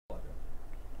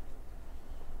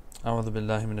أعوذ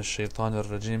بالله من الشيطان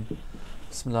الرجيم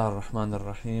بسم الله الرحمن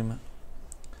الرحيم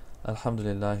الحمد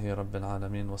لله رب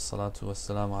العالمين والصلاة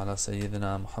والسلام على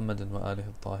سيدنا محمد وآله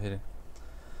الطاهرين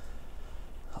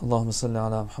اللهم صل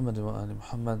على محمد وآل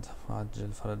محمد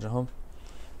وعجل فرجهم.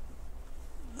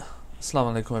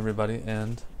 Assalamu alaikum everybody,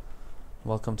 and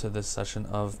welcome to this session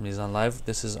of Mizan Live.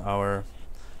 This is our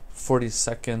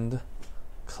 42nd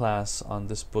class on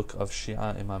this book of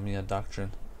Shia Imamiyya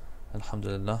doctrine,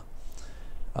 alhamdulillah.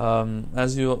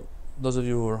 Those of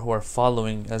you who are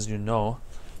following, as you know,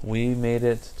 we made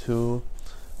it to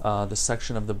the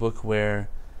section of the book where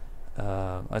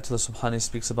Ayatollah Subhani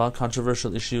speaks about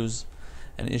controversial issues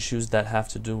and issues that have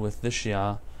to do with the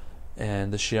Shia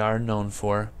and the Shia are known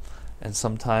for, and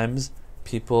sometimes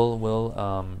people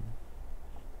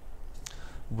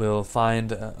will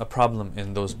find a problem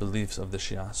in those beliefs of the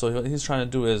Shia. So what he's trying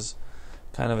to do is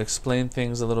kind of explain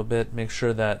things a little bit, make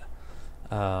sure that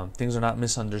things are not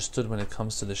misunderstood when it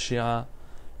comes to the Shia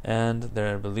and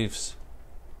their beliefs,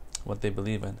 what they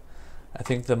believe in. I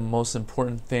think the most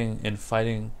important thing in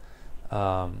fighting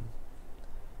takfirism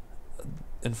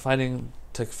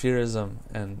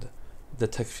and the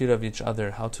takfir of each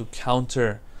other, how to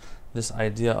counter this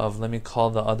idea of let me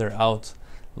call the other out,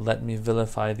 let me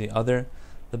vilify the other.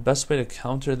 The best way to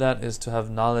counter that is to have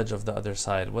knowledge of the other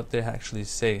side, what they actually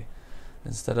say,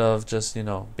 instead of just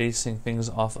basing things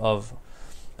off of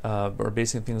or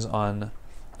basing things on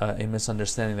a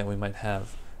misunderstanding that we might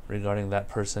have regarding that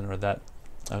person or that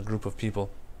group of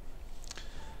people.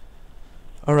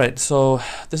 Alright, so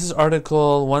this is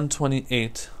article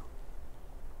 128,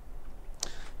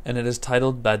 and it is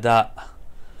titled Badaa.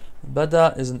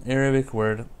 Badaa is an Arabic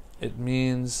word. It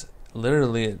means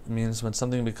when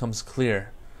something becomes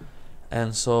clear.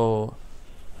 And so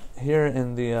here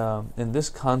in this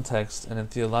context, and in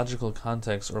theological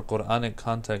context or Quranic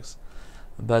context,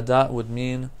 Badaa would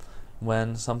mean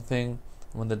when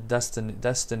the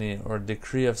destiny or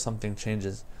decree of something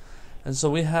changes. And so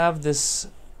we have this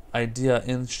idea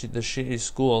in the Shi'i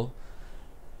school.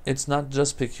 It's not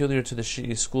just peculiar to the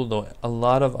Shi'i school though. A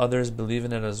lot of others believe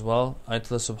in it as well.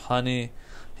 Ayatollah Subhani,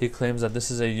 he claims that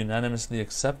this is a unanimously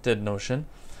accepted notion,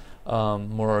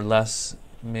 more or less,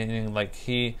 meaning like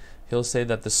he'll say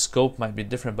that the scope might be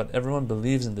different, but everyone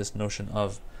believes in this notion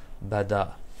of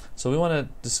Badaa. So we want to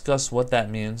discuss what that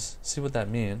means, see what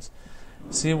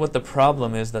the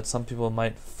problem is that some people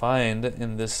might find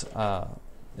in this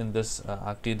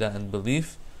aqidah and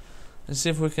belief, and see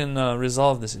if we can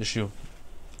resolve this issue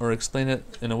or explain it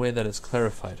in a way that is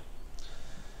clarified.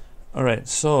 Alright,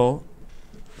 so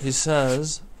he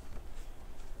says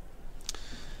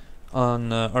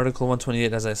on article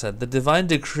 128, as I said, the divine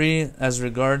decree as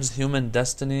regards human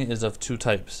destiny is of two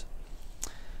types.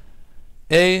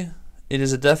 A, it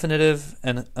is a definitive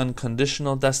and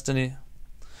unconditional destiny,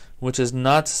 which is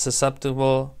not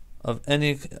susceptible of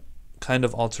any kind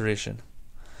of alteration.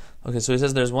 Okay, so he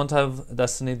says there's one type of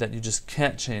destiny that you just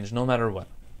can't change, no matter what.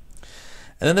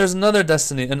 And then there's another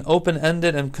destiny, an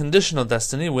open-ended and conditional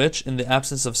destiny, which, in the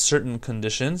absence of certain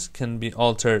conditions, can be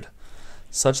altered,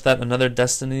 such that another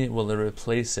destiny will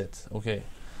replace it. Okay,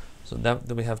 so that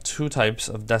we have two types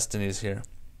of destinies here.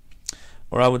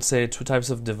 Or I would say two types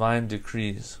of divine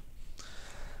decrees.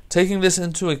 Taking this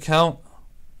into account,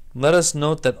 let us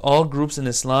note that all groups in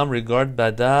Islam regard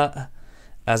Badaa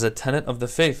as a tenet of the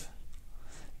faith,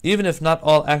 even if not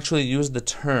all actually use the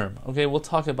term. Okay, we'll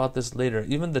talk about this later.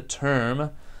 Even the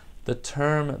term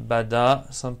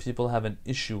Badaa, some people have an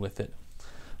issue with it.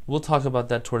 We'll talk about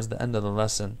that towards the end of the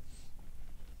lesson.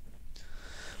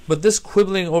 But this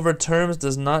quibbling over terms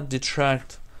does not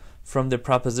detract from the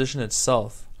proposition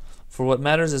itself. For what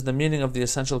matters is the meaning of the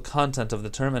essential content of the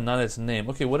term and not its name.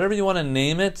 Okay, whatever you want to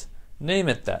name it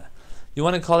that. You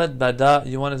want to call it Badaa,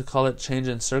 you want to call it change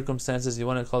in circumstances, you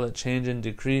want to call it change in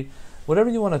decree. Whatever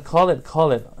you want to call it,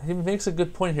 call it. He makes a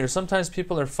good point here. Sometimes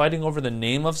people are fighting over the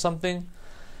name of something,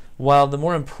 while the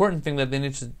more important thing that they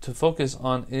need to focus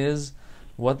on is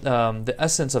what the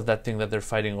essence of that thing that they're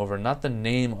fighting over, not the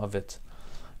name of it.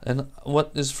 And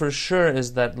what is for sure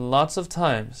is that lots of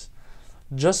times,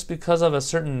 just because of a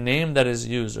certain name that is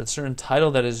used, a certain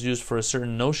title that is used for a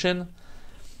certain notion,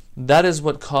 that is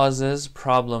what causes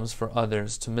problems for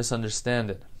others to misunderstand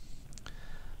it.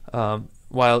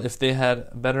 While if they had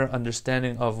a better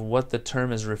understanding of what the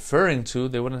term is referring to,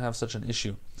 they wouldn't have such an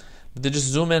issue. But they just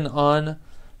zoom in on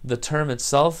the term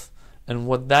itself and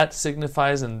what that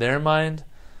signifies in their mind,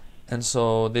 and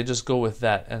so they just go with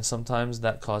that, and sometimes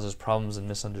that causes problems and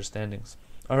misunderstandings.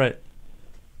 Alright.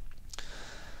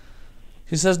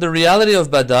 He says the reality of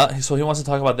Badaa, so he wants to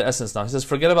talk about the essence now. He says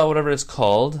forget about whatever it's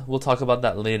called, we'll talk about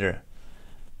that later.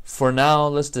 for now,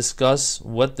 let's discuss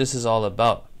what this is all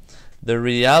about. The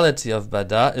reality of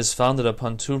Badaa is founded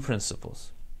upon two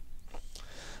principles.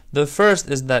 The first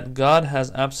is that God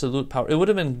has absolute power. It would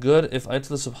have been good if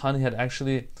Ayatollah Subhani had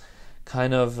actually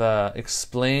kind of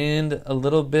explained a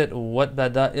little bit what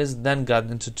Badaa is, then got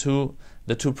into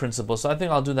the two principles. So I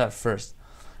think I'll do that first.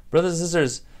 Brothers and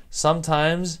sisters,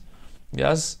 sometimes,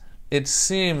 yes, it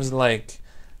seems like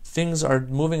things are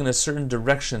moving in a certain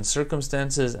direction,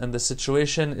 circumstances and the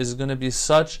situation is going to be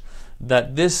such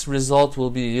that this result will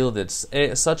be yielded,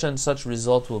 such and such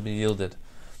result will be yielded,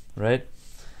 right?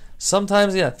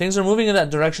 Sometimes, yeah, things are moving in that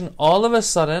direction, all of a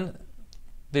sudden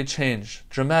they change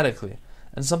dramatically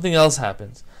and something else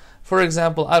happens. For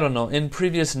example, I don't know, in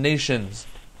previous nations,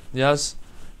 yes,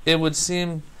 it would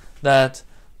seem that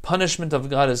punishment of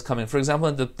God is coming. For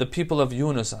example, the people of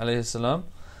Yunus alayhi salam,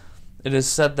 it is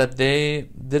said that they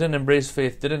didn't embrace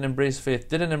faith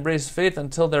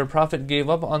until their prophet gave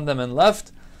up on them and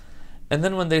left. And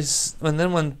then when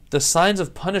the signs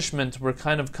of punishment were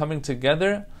kind of coming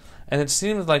together, and it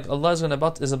seemed like Allah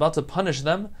is about to punish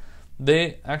them,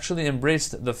 they actually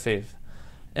embraced the faith.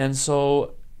 And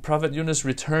so Prophet Yunus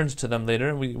returned to them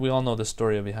later. We all know the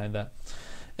story behind that.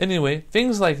 Anyway,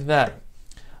 things like that.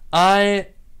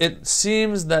 It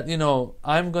seems that,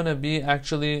 I'm going to be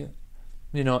actually,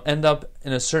 end up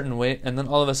in a certain way, and then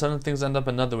all of a sudden things end up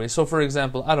another way. So for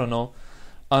example, I don't know,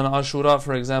 on Ashura,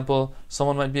 for example,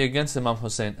 someone might be against Imam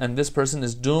Hussein, and this person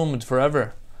is doomed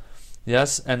forever,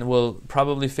 yes, and will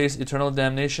probably face eternal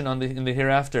damnation in the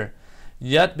hereafter.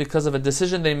 Yet, because of a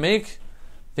decision they make,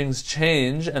 things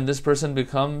change, and this person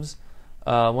becomes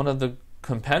one of the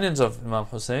companions of Imam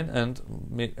Hussein, and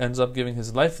ends up giving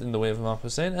his life in the way of Imam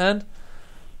Hussein, and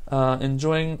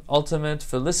enjoying ultimate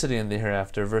felicity in the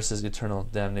hereafter versus eternal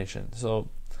damnation. So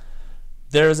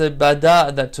there's a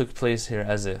Badaa that took place here,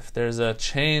 as if there's a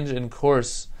change in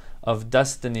course of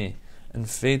destiny and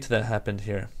fate that happened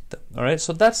here. Alright,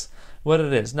 so that's what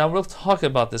it is. Now we'll talk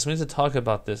about this. We need to talk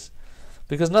about this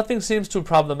because nothing seems too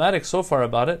problematic so far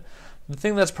about it. The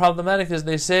thing that's problematic is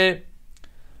they say,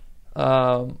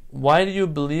 why do you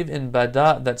believe in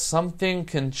Badaa, that something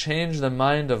can change the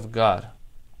mind of God?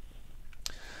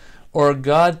 Or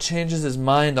God changes his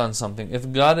mind on something.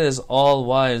 If God is all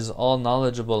wise, all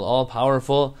knowledgeable, all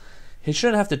powerful, he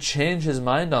shouldn't have to change his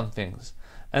mind on things.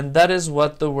 And that is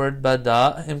what the word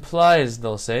Badaa implies,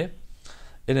 they'll say.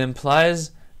 It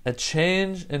implies a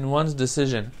change in one's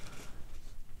decision.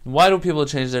 Why do people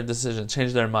change their decision,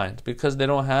 change their mind? Because they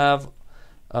don't have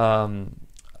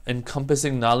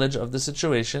encompassing knowledge of the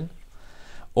situation,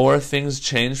 or things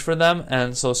change for them,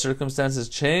 and so circumstances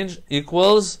change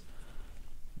equals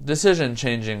decision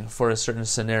changing for a certain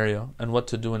scenario and what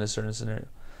to do in a certain scenario.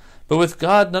 But with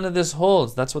God, none of this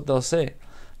holds. That's what they'll say.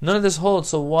 None of this holds.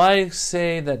 So why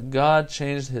say that God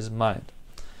changed his mind?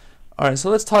 Alright, so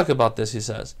let's talk about this, he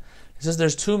says. He says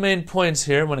there's two main points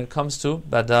here when it comes to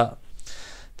Badaa.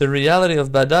 The reality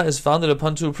of Badaa is founded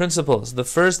upon two principles. The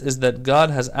first is that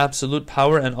God has absolute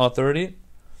power and authority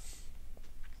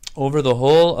over the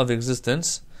whole of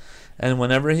existence, and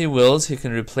whenever he wills, he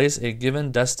can replace a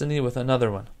given destiny with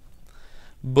another one.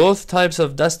 Both types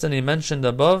of destiny mentioned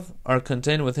above are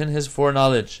contained within his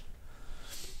foreknowledge.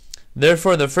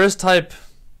 Therefore, the first type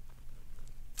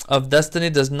of destiny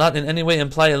does not in any way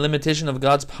imply a limitation of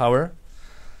God's power,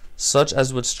 such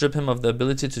as would strip him of the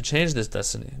ability to change this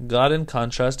destiny. God, in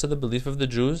contrast to the belief of the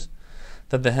Jews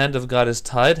that the hand of God is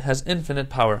tied, has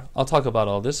infinite power. I'll talk about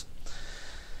all this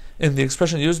in the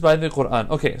expression used by the Quran.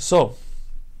 Okay, so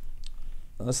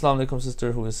Assalamu alaikum,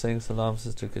 sister who is saying salam,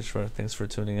 Sister Kishwar, thanks for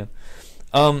tuning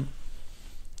in.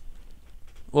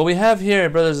 What we have here,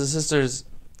 brothers and sisters,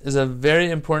 is a very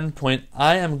important point.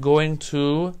 I am going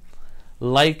to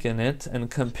liken it and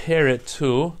compare it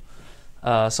to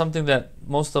something that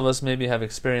most of us maybe have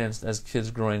experienced as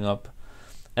kids growing up,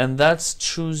 and that's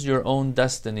Choose Your Own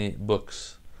Destiny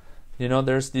books.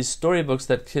 There's these storybooks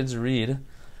that kids read,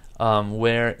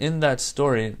 where in that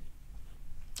story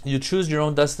you choose your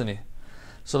own destiny.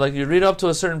 So like you read up to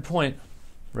a certain point,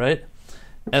 right?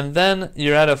 And then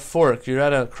you're at a fork, you're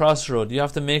at a crossroad. You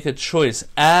have to make a choice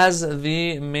as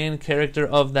the main character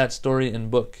of that story in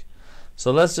book.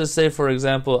 So let's just say, for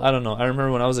example, I don't know, I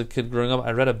remember when I was a kid growing up,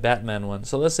 I read a Batman one.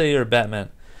 So let's say you're Batman.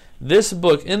 In this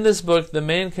book, the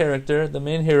main character, the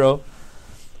main hero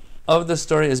of the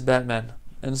story is Batman.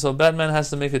 And so Batman has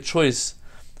to make a choice.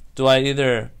 Do I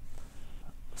either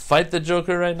fight the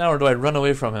Joker right now, or do I run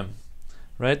away from him?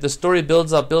 Right? The story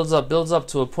builds up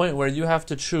to a point where you have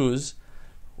to choose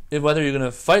whether you're going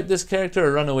to fight this character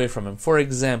or run away from him. For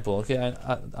example, okay,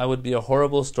 I would be a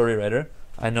horrible story writer.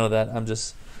 I know that. I'm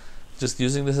just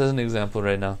using this as an example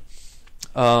right now.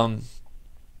 So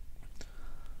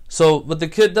what the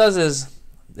kid does is,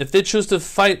 if they choose to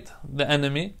fight the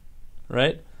enemy,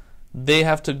 right, they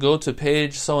have to go to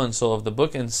page so and so of the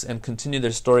book and continue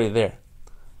their story there,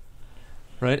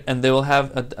 right? And they will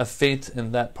have a fate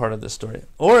in that part of the story.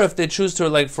 Or if they choose to,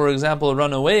 like, for example,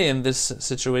 run away in this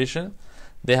situation,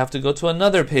 they have to go to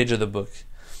another page of the book,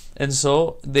 and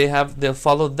so they'll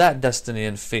follow that destiny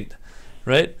and fate,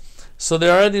 right? So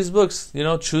there are these books,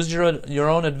 choose your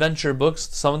own adventure books.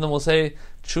 Some of them will say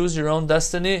choose your own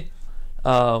destiny,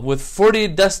 with 40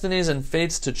 destinies and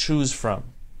fates to choose from.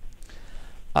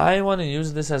 I want to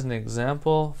use this as an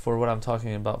example for what I'm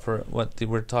talking about, for what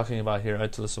we're talking about here.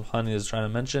 Ayatollah Subhani is trying to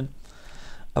mention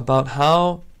about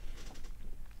how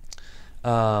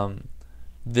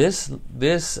these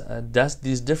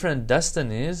different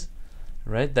destinies,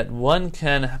 right, that one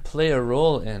can play a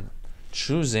role in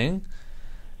choosing,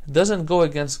 doesn't go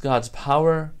against God's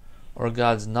power or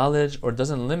God's knowledge, or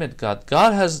doesn't limit God.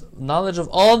 God has knowledge of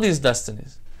all these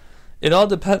destinies. It all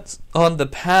depends on the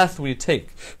path we take.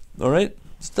 All right,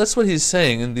 so that's what he's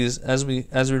saying in these, as we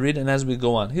read and as we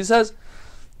go on. He says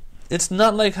it's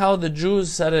not like how the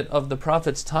Jews said it of the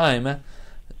Prophet's time,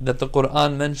 that the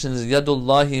Quran mentions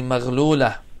Yadullahi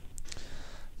maghlula,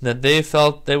 that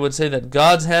they would say that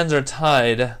God's hands are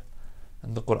tied,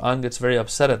 and the Quran gets very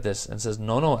upset at this and says,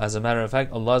 no, as a matter of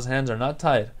fact, Allah's hands are not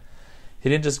tied. He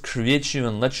didn't just create you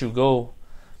and let you go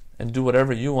and do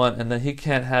whatever you want, and then He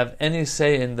can't have any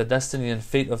say in the destiny and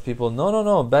fate of people.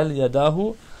 No. Bal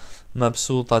yadahu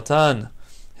mabsutatan.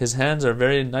 His hands are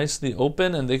very nicely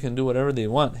open and they can do whatever they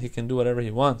want. He can do whatever He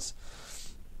wants.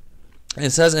 It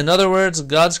says, in other words,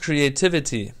 God's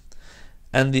creativity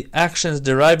and the actions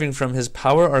deriving from His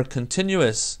power are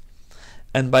continuous,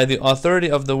 and by the authority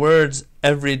of the words,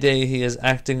 every day He is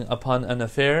acting upon an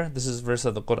affair. This is verse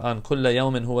of the Quran, كُلَّ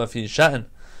يَوْمٍ هُوَ فِي شَأْنٍ.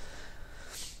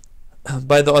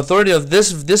 By the authority of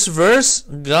this verse,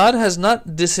 God has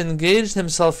not disengaged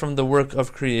Himself from the work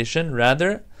of creation.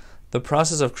 Rather, the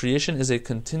process of creation is a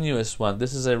continuous one.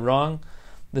 This is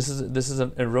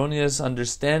an erroneous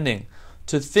understanding,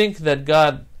 to think that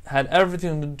God had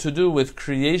everything to do with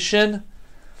creation,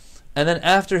 and then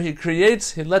after He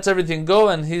creates, He lets everything go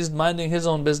and He's minding His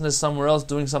own business somewhere else,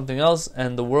 doing something else,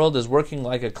 and the world is working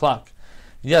like a clock.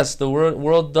 Yes, the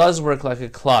world does work like a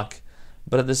clock,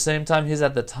 but at the same time He's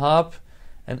at the top,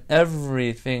 and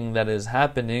everything that is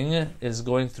happening is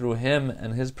going through Him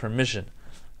and His permission.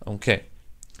 Okay.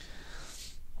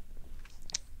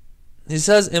 He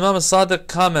says, Imam Sadiq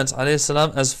comments alayhi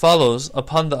salam as follows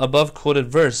upon the above quoted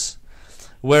verse,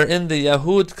 wherein the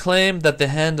Yahud claim that the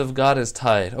hand of God is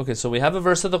tied. Okay, so we have a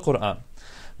verse of the Quran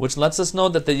which lets us know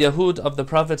that the Yahud of the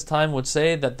Prophet's time would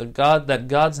say that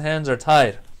God's hands are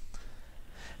tied.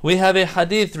 We have a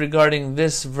hadith regarding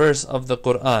this verse of the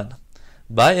Quran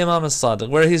by Imam Sadiq,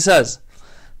 where he says,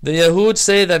 the Yahud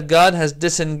say that God has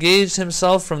disengaged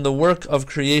Himself from the work of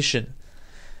creation.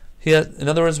 In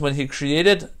other words, when He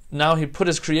created, now He put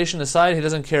His creation aside, He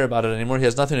doesn't care about it anymore, He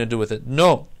has nothing to do with it.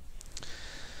 No.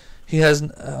 He has.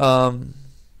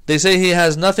 They say He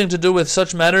has nothing to do with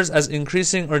such matters as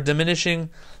increasing or diminishing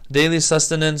daily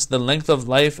sustenance, the length of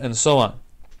life, and so on.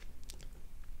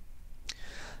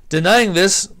 Denying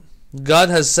this, God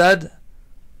has said,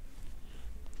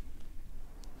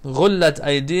 غُلَّتْ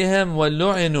أَيْدِيهِمْ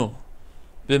وَلُعِنُوا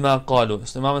بِمَا قَالُوا.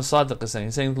 So Imam Sadiq is saying,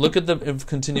 he's saying, look at the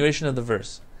continuation of the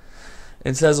verse.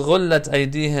 It says, غُلَّتْ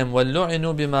أَيْدِيهِمْ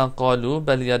وَلُعِنُوا بِمَا قَالُوا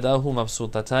بَلْ يَدَاهُ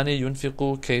مَبْسُوطَتَانِ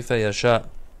يُنْفِقُ كَيْفَ يَشَاءُ.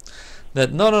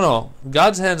 That no,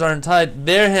 God's hands aren't tied,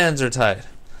 their hands are tied,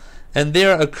 and they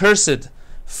are accursed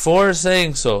for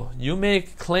saying so. You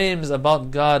make claims about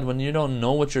God when you don't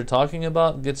know what you're talking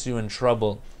about, gets you in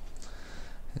trouble.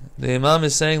 The Imam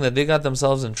is saying that they got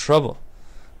themselves in trouble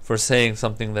for saying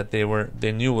something that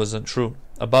they knew wasn't true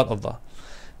about Allah.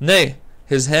 Nay,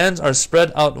 His hands are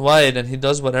spread out wide, and He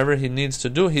does whatever He needs to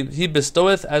do. He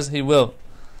bestoweth as He will.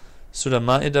 Surah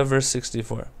Ma'idah verse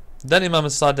 64. Then Imam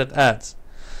Sadiq adds,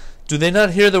 do they not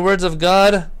hear the words of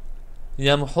God?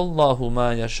 يَمْحُ اللَّهُ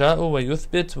مَا يَشَاءُ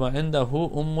وَيُثْبِتْ وَعِنْدَهُ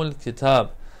أُمُّ الْكِتَابِ.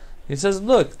 He says,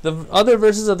 look, the other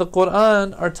verses of the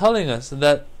Quran are telling us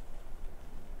that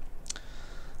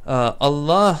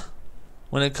Allah,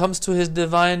 when it comes to His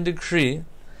divine decree,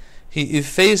 He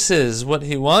effaces what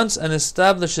He wants and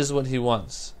establishes what He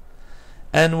wants.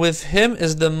 And with Him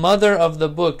is the mother of the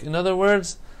book. In other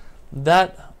words,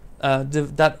 that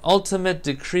ultimate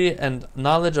decree and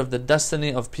knowledge of the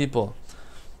destiny of people,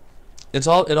 it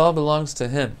all belongs to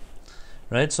Him,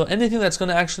 right? So anything that's going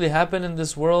to actually happen in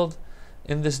this world,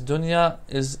 in this dunya,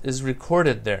 is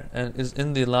recorded there and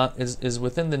is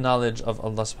within the knowledge of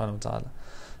Allah subhanahu wa ta'ala.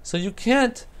 So you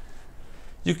can't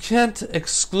You can't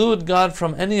exclude God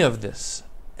from any of this.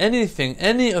 Anything,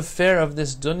 any affair of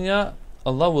this dunya,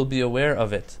 Allah will be aware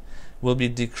of it, will be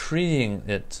decreeing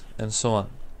it, and so on.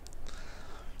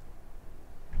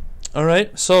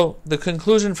 Alright, so the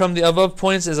conclusion from the above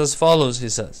points is as follows, he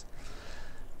says.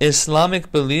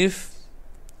 Islamic belief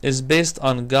is based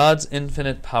on God's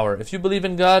infinite power. If you believe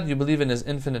in God, you believe in His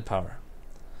infinite power.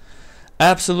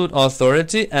 Absolute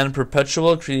authority and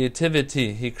perpetual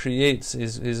creativity. He creates,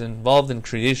 he's involved in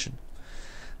creation.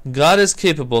 God is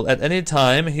capable at any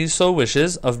time He so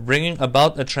wishes of bringing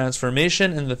about a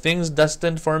transformation in the things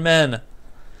destined for man,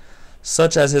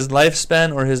 such as his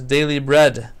lifespan or his daily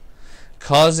bread,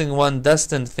 causing one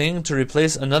destined thing to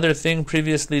replace another thing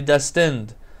previously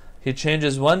destined. He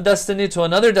changes one destiny to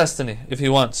another destiny if He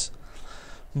wants.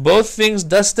 Both things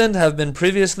destined have been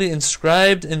previously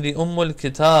inscribed in the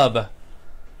Kitab.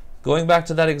 Going back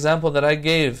to that example that I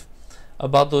gave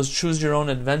about those choose your own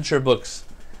adventure books.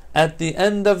 At the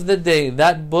end of the day,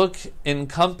 that book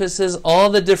encompasses all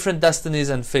the different destinies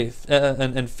and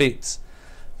fates.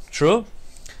 True?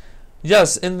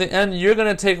 Yes, in the end, you're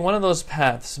going to take one of those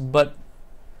paths, but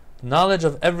knowledge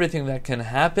of everything that can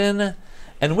happen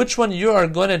and which one you are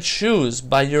going to choose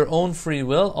by your own free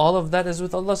will, all of that is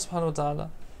with Allah subhanahu wa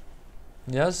ta'ala.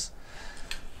 Yes?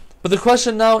 But the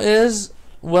question now is,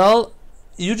 well,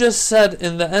 you just said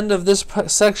in the end of this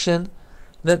section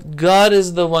that God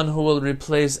is the one who will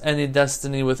replace any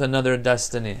destiny with another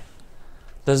destiny.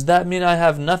 Does that mean I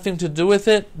have nothing to do with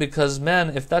it? Because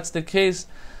man, if that's the case,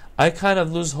 I kind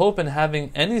of lose hope in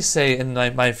having any say in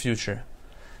my future.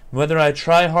 Whether I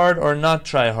try hard or not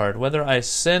try hard, whether I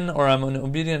sin or I'm an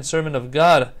obedient servant of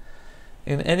God,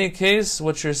 in any case,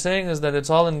 what you're saying is that it's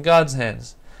all in God's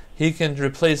hands. He can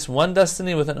replace one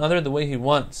destiny with another the way He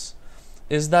wants.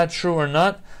 Is that true or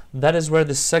not? That is where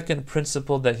the second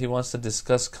principle that he wants to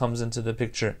discuss comes into the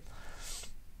picture.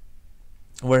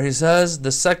 Where he says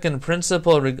the second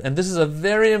principle, and this is a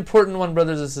very important one,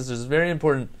 brothers and sisters, very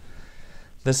important.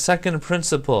 The second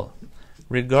principle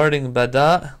regarding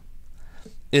Badaa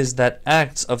is that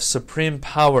acts of supreme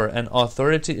power and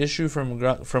authority issue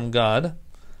from God,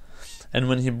 and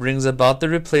when He brings about the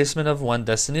replacement of one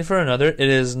destiny for another, it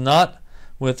is not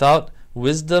without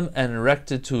wisdom and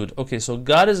rectitude. Okay, so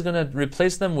God is going to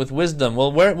replace them with wisdom.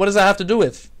 Well, what does that have to do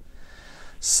with?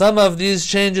 Some of these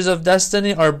changes of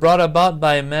destiny are brought about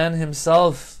by man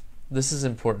himself. This is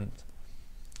important.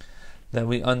 That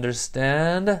we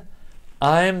understand,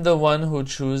 I'm the one who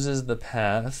chooses the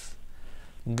path.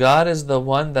 God is the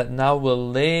one that now will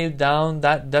lay down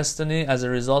that destiny as a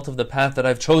result of the path that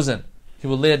I've chosen. He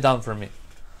will lay it down for me.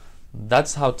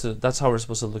 That's how we're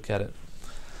supposed to look at it.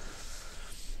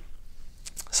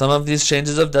 Some of these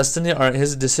changes of destiny are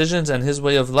His decisions and His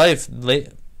way of life.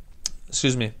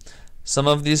 Some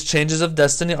of these changes of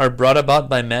destiny are brought about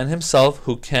by man himself,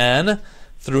 who can,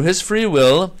 through his free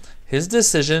will, his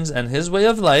decisions, and his way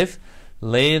of life,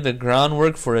 lay the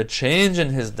groundwork for a change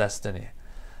in his destiny.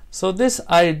 So this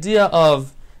idea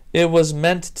of it was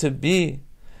meant to be,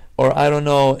 or I don't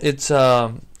know, it's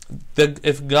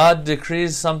if God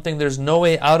decrees something, there's no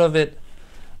way out of it.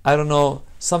 I don't know.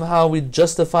 Somehow we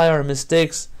justify our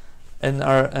mistakes,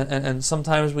 and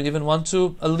sometimes we even want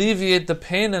to alleviate the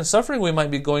pain and suffering we might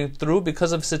be going through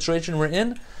because of the situation we're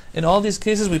in. In all these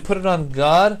cases, we put it on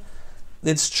God.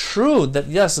 It's true that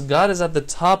yes, God is at the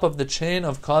top of the chain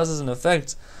of causes and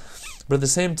effects, but at the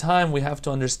same time, we have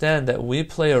to understand that we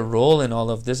play a role in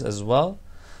all of this as well,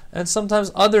 and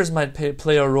sometimes others might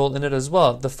play a role in it as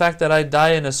well. The fact that I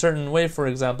die in a certain way, for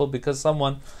example, because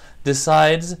someone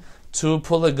decides to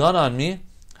pull a gun on me,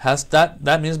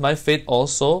 that means my fate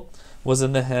also was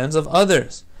in the hands of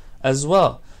others as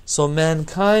well. So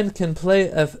mankind can play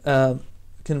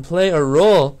a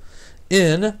role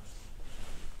in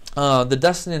the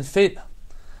destiny and fate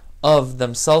of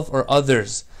themselves or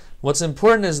others. What's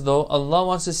important is, though, Allah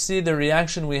wants to see the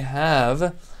reaction we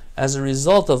have as a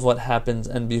result of what happens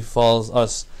and befalls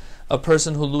us. A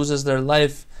person who loses their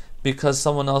life because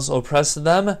someone else oppressed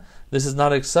them, this is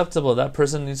not acceptable. That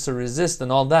person needs to resist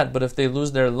and all that. But if they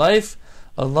lose their life,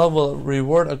 Allah will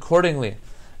reward accordingly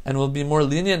and will be more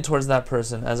lenient towards that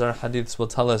person, as our hadiths will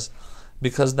tell us,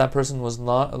 because that person was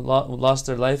lost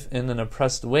their life in an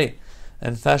oppressed way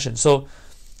and fashion. So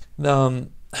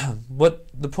what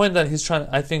the point that he's trying,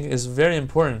 I think, is very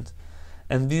important,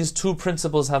 and these two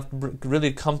principles have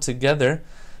really come together,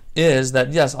 is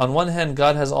that yes, on one hand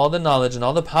God has all the knowledge and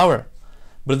all the power,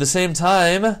 but at the same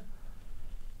time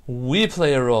we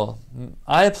play a role.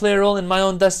 I play a role in my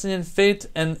own destiny and fate,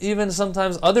 and even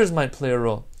sometimes others might play a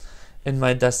role. in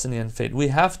my destiny and fate. We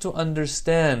have to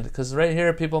understand, because right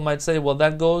here people might say, well,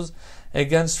 that goes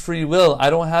against free will. I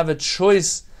don't have a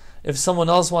choice if someone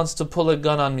else wants to pull a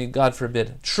gun on me, God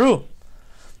forbid. True.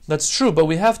 That's true, but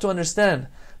we have to understand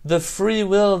the free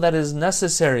will that is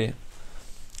necessary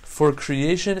for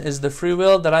creation is the free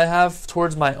will that I have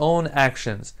towards my own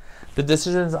actions. The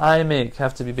decisions I make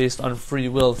have to be based on free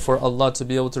will for Allah to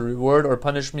be able to reward or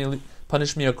punish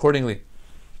me accordingly.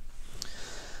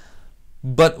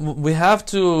 But we have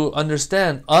to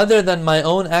understand, other than my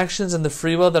own actions and the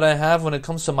free will that I have when it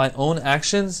comes to my own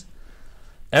actions,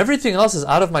 everything else is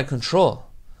out of my control.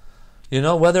 You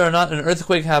know, whether or not an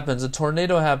earthquake happens, a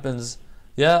tornado happens,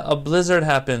 a blizzard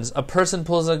happens, a person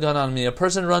pulls a gun on me, a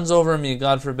person runs over me,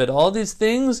 God forbid. All these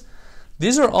things,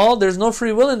 these are all, there's no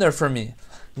free will in there for me.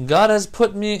 God has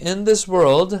put me in this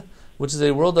world, which is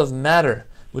a world of matter,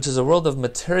 which is a world of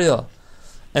material.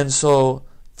 And so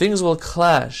things will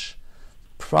clash.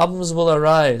 Problems will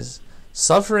arise.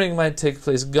 Suffering might take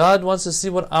place. God wants to see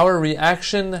what our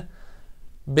reaction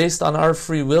based on our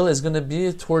free will is going to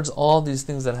be towards all these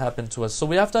things that happen to us. So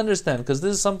we have to understand, because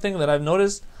this is something that I've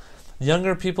noticed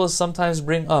younger people sometimes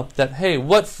bring up, that, hey,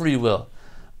 what free will?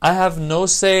 I have no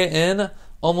say in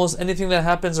almost anything that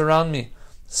happens around me.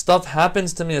 Stuff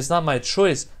happens to me. It's not my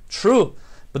choice. True.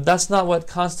 But that's not what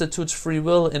constitutes free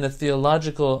will in a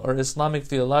theological or Islamic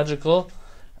theological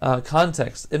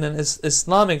context. In an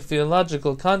Islamic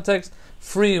theological context,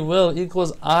 free will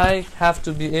equals I have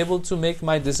to be able to make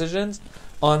my decisions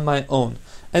on my own.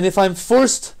 And if I'm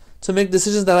forced to make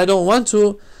decisions that I don't want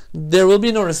to, there will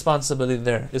be no responsibility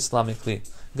there, Islamically.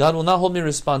 God will not hold me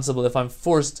responsible if I'm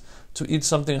forced to eat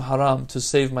something haram to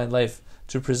save my life,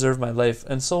 to preserve my life,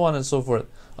 and so on and so forth.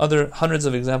 Other hundreds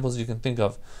of examples you can think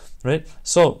of, right?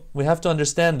 So we have to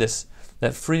understand this,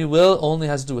 that free will only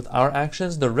has to do with our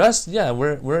actions. The rest,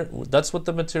 that's what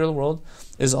the material world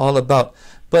is all about.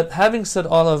 But having said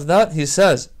all of that, he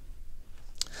says,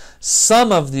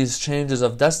 some of these changes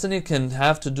of destiny can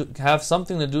have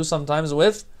something to do sometimes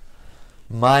with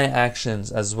my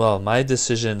actions as well, my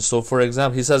decisions. So for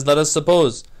example, he says, let us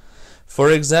suppose, for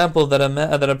example, that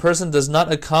a person does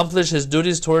not accomplish his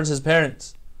duties towards his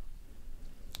parents.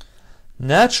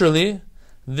 Naturally,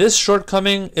 this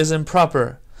shortcoming is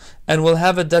improper and will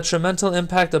have a detrimental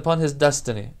impact upon his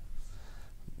destiny.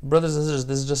 Brothers and sisters,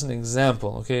 this is just an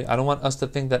example, okay? I don't want us to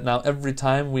think that now every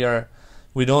time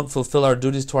we don't fulfill our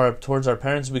duties towards our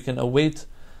parents, we can await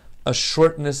a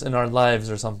shortness in our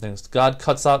lives or something. God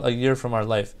cuts out a year from our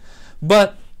life.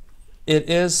 But it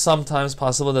is sometimes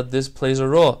possible that this plays a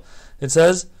role. It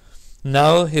says,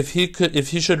 now if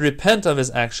he should repent of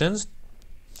his actions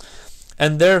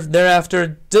and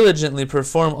thereafter diligently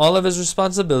perform all of his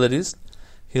responsibilities,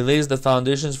 he lays the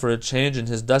foundations for a change in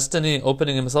his destiny,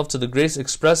 opening himself to the grace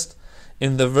expressed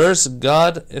in the verse,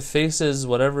 God effaces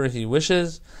whatever he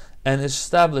wishes and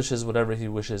establishes whatever he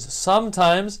wishes.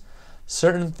 Sometimes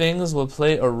certain things will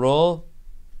play a role.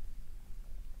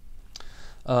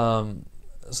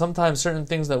 Sometimes certain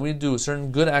things that we do,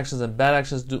 certain good actions and bad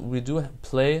actions, we do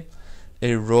play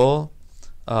a role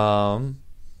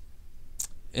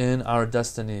in our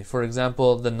destiny. For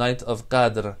example, the night of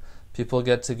Qadr. People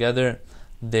get together,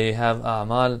 they have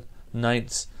a'mal,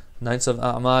 nights of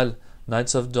a'mal,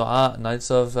 nights of dua, nights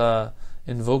of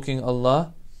invoking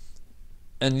Allah.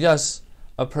 And yes,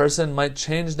 a person might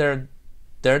change their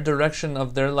direction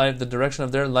of their life, the direction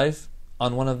of their life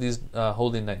on one of these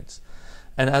holy nights.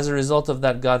 And as a result of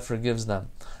that, God forgives them.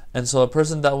 And so a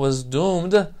person that was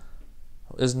doomed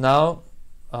is now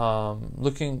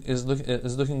looking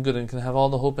good and can have all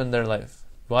the hope in their life.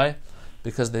 Why?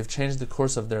 Because they've changed the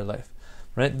course of their life.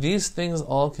 Right? These things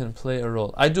all can play a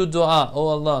role. I do dua, oh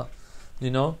Allah,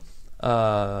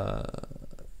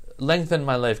 lengthen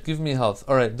my life, give me health.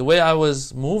 Alright, the way I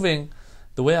was moving,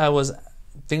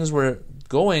 things were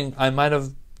going, I might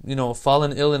have,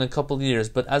 fallen ill in a couple of years,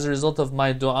 but as a result of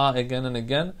my dua again and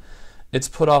again, it's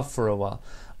put off for a while.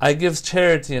 I give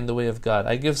charity in the way of God.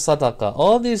 I give sadaqah.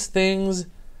 All these things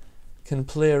can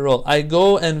play a role. I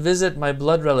go and visit my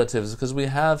blood relatives, because we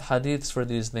have hadiths for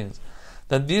these things.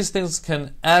 That these things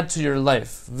can add to your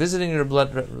life. Visiting your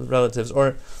blood relatives,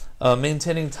 or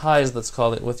maintaining ties, let's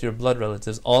call it, with your blood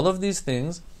relatives. All of these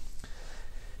things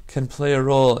can play a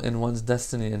role in one's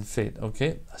destiny and fate.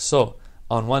 Okay? So,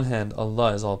 on one hand,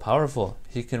 Allah is all-powerful.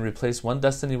 He can replace one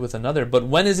destiny with another. But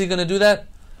when is He going to do that?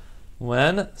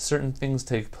 When certain things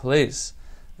take place.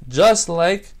 Just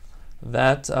like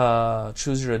that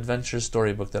Choose Your Adventure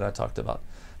storybook that I talked about.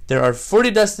 There are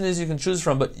 40 destinies you can choose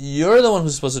from, but you're the one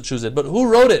who's supposed to choose it. But who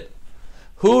wrote it?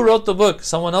 Who wrote the book?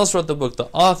 Someone else wrote the book. The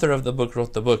author of the book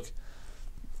wrote the book.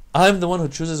 I'm the one who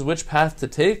chooses which path to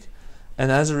take,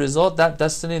 And as a result, that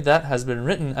destiny that has been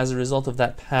written as a result of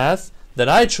that path that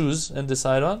I choose and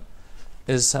decide on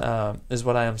is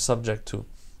what I am subject to,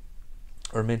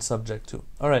 or made subject to.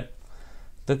 Alright.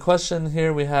 The question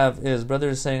here we have is, brother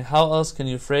is saying, how else can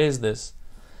you phrase this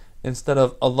instead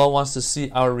of Allah wants to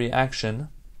see our reaction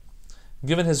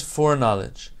given His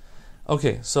foreknowledge?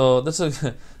 Okay, so that's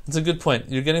a good point.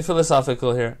 You're getting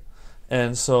philosophical here.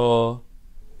 And so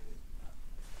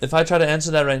if I try to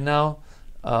answer that right now,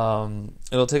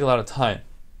 it'll take a lot of time.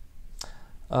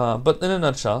 But in a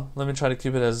nutshell, let me try to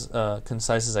keep it as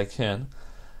concise as I can.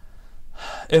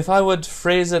 If I would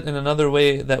phrase it in another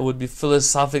way that would be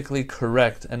philosophically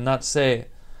correct and not say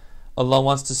Allah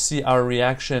wants to see our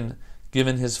reaction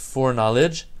given His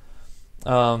foreknowledge,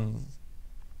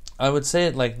 I would say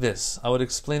it like this. I would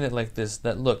explain it like this,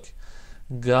 that look,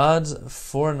 God's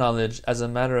foreknowledge, as a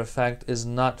matter of fact, is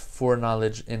not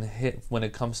foreknowledge when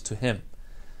it comes to Him.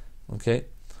 Okay?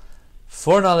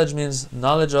 Foreknowledge means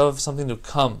knowledge of something to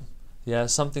come. Yeah,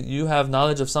 something you have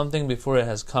knowledge of something before it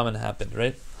has come and happened,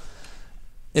 right?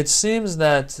 It seems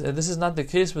that this is not the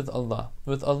case with Allah.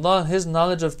 With Allah, His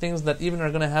knowledge of things that even are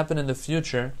going to happen in the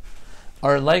future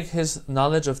are like His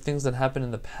knowledge of things that happened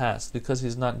in the past, because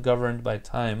He's not governed by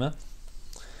time.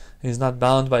 He's not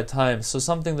bound by time. So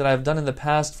something that I've done in the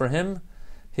past for Him,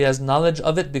 He has knowledge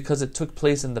of it because it took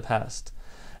place in the past.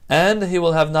 And He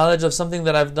will have knowledge of something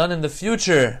that I've done in the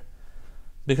future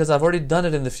because I've already done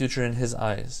it in the future in His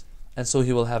eyes. And so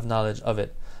He will have knowledge of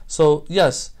it. So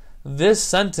yes, this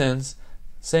sentence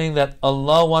saying that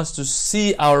Allah wants to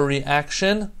see our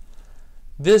reaction,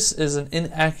 this is an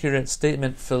inaccurate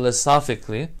statement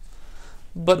philosophically,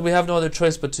 but we have no other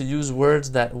choice but to use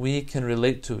words that we can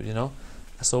relate to, you know.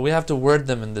 So we have to word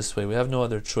them in this way. We have no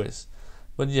other choice.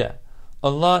 But yeah,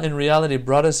 Allah in reality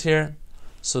brought us here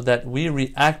so that we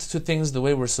react to things the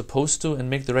way we're supposed to and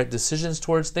make the right decisions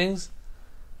towards things,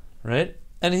 right?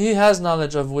 And He has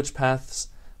knowledge of which paths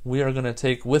we are going to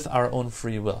take with our own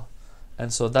free will.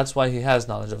 And so that's why He has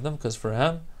knowledge of them, because for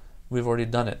Him, we've already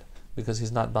done it, because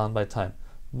He's not bound by time.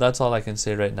 That's all I can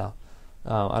say right now.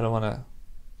 I don't want to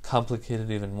complicate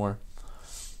it even more.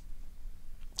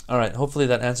 Alright, hopefully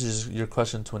that answers your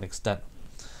question to an extent.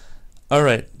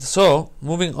 Alright, so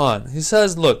moving on. He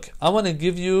says, look, I want to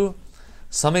give you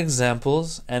some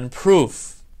examples and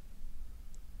proof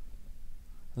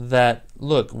that,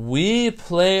 look, we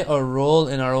play a role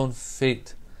in our own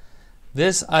fate.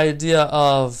 This idea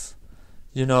of,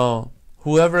 you know,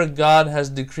 whoever God has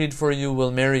decreed for you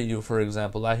will marry you, for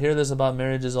example. I hear this about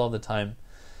marriages all the time.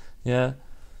 Yeah?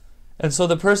 And so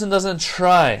the person doesn't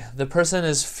try. The person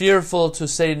is fearful to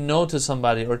say no to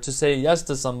somebody or to say yes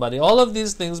to somebody. All of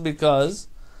these things because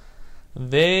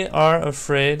they are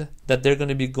afraid that they're going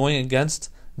to be going against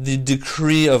the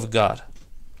decree of God.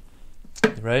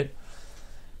 Right?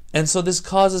 And so this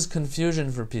causes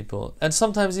confusion for people. And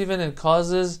sometimes even it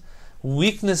causes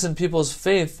weakness in people's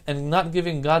faith and not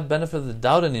giving God benefit of the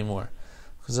doubt anymore.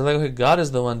 Because they're like, okay, God is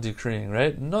the one decreeing,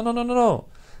 right? No.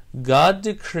 God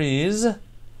decrees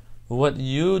what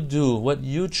you do, what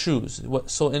you choose.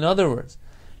 So in other words,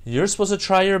 you're supposed to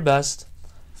try your best,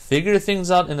 figure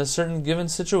things out in a certain given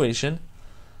situation,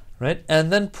 right?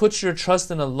 And then put your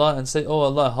trust in Allah and say, oh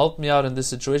Allah, help me out in this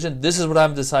situation. This is what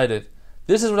I've decided.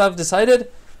 This is what I've decided.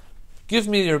 Give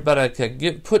me your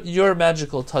barakah. Put your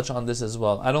magical touch on this as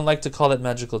well. I don't like to call it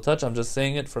magical touch. I'm just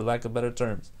saying it for lack of better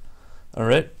terms.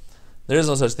 Alright? There is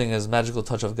no such thing as magical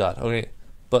touch of God. Okay?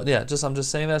 But yeah, I'm just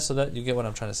saying that so that you get what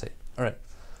I'm trying to say. Alright.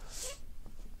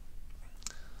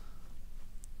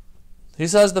 He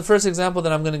says the first example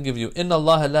that I'm going to give you. إِنَّ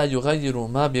اللَّهَ لَا يُغَيِّرُ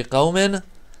مَا بِقَوْمٍ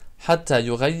حَتَّى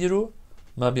يُغَيِّرُ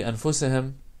مَا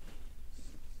بِأَنفُسِهِمْ.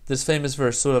 This famous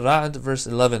verse, Surah Ra'd, verse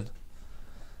 11.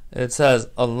 It says,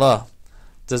 Allah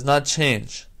does not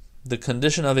change the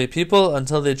condition of a people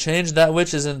until they change that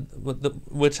which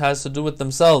which has to do with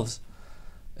themselves.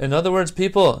 In other words,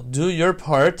 people, do your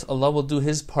part, Allah will do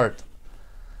His part.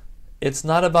 It's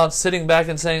not about sitting back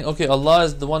and saying, okay, Allah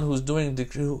is the one who's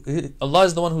Allah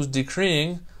is the one who's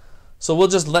decreeing, so we'll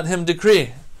just let Him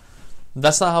decree.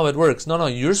 That's not how it works. No,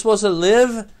 you're supposed to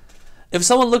live. If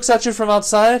someone looks at you from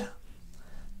outside,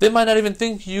 they might not even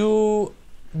think you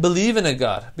believe in a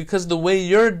God, because the way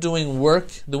you're doing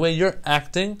work, the way you're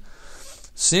acting,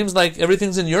 seems like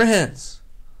everything's in your hands.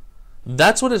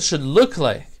 That's what it should look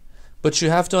like. But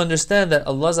you have to understand that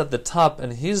Allah's at the top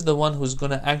and He's the one who's going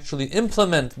to actually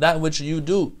implement that which you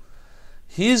do.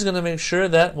 He's going to make sure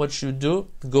that what you do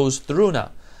goes through now.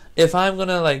 If I'm going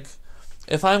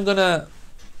to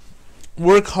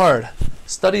work hard,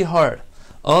 study hard,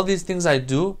 all these things I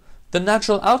do, the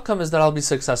natural outcome is that I'll be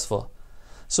successful.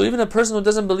 So even a person who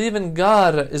doesn't believe in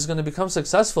God is going to become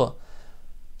successful.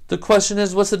 The question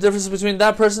is, what's the difference between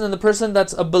that person and the person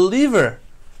that's a believer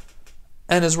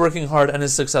and is working hard and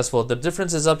is successful? The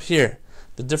difference is up here.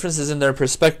 The difference is in their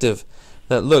perspective.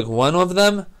 That look, one of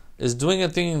them is doing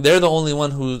it thinking they're the only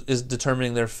one who is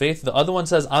determining their faith. The other one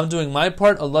says, I'm doing my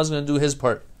part, Allah's going to do His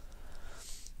part.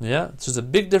 Yeah, so there's a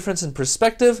big difference in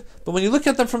perspective. But when you look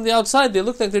at them from the outside, they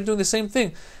look like they're doing the same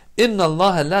thing. إِنَّ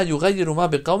اللَّهَ لَا يُغَيِّرُ مَا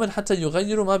بِقَوْمٍ حَتَّى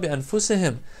يُغَيِّرُ مَا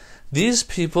بِأَنفُسِهِمْ. These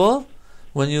people,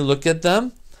 when you look at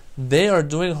them, they are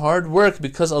doing hard work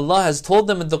because Allah has told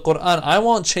them in the Quran, I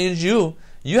won't change you.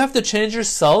 You have to change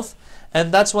yourself,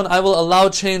 and that's when I will allow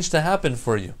change to happen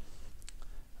for you.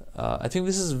 I think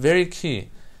this is very key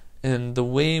in the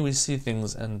way we see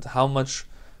things and how much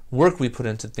work we put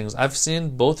into things. I've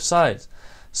seen both sides.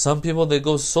 Some people, they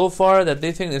go so far that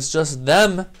they think it's just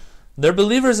them. They're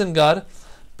believers in God,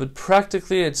 but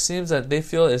practically it seems that they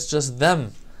feel it's just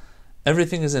them.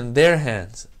 Everything is in their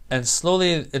hands. And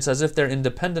slowly it's as if they're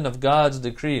independent of God's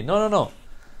decree. No.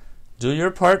 Do your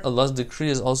part, Allah's decree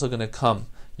is also going to come.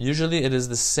 Usually it is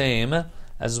the same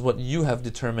as what you have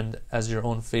determined as your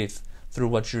own faith through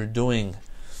what you're doing.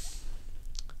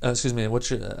 I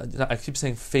keep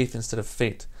saying faith instead of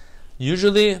fate.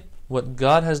 Usually what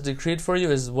God has decreed for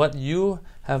you is what you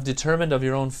have determined of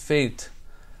your own fate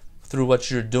through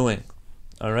what you're doing.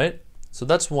 Alright? So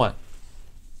that's one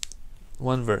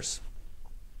verse.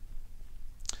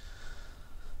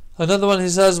 Another one, he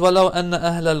says, وَلَوْ أَنَّ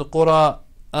أَهْلَ الْقُرَىٰ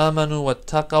آمَنُوا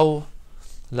وَاتَّقَوْا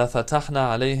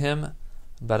لَفَتَحْنَا عَلَيْهِمْ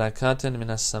بَرَكَاتٍ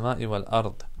مِنَ السَّمَاءِ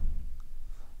وَالْأَرْضِ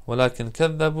وَلَكِنْ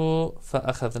كَذَّبُوا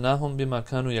فَأَخَذْنَاهُمْ بِمَا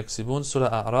كَانُوا يَكْسِبُونَ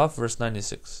Surah A'raf, verse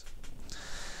 96.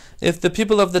 If the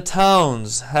people of the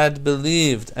towns had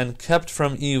believed and kept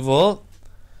from evil,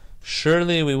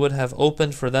 surely we would have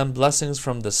opened for them blessings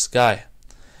from the sky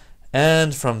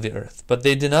and from the earth. But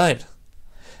they denied.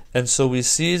 And so we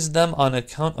seized them on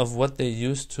account of what they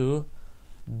used to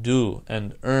do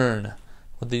and earn.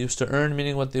 What they used to earn,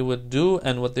 meaning what they would do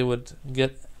and what they would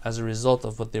get as a result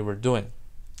of what they were doing.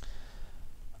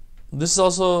 This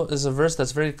also is a verse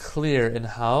that's very clear in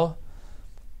how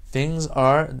things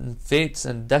are, and fates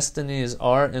and destinies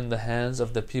are in the hands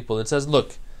of the people. It says,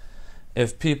 look,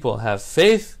 if people have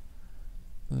faith,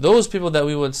 those people that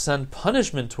we would send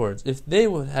punishment towards, if they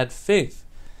would had faith,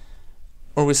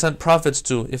 or we sent prophets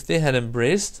to, if they had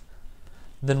embraced,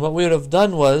 then what we would have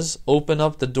done was open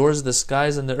up the doors of the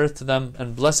skies and the earth to them,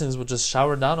 and blessings would just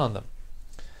shower down on them.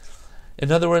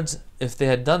 In other words, if they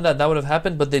had done that, that would have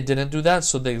happened, but they didn't do that,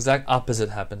 so the exact opposite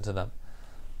happened to them.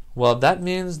 Well, that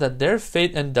means that their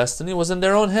fate and destiny was in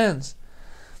their own hands.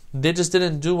 They just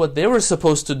didn't do what they were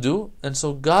supposed to do, and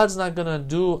so God's not going to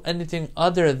do anything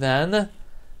other than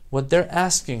what they're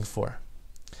asking for.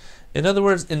 In other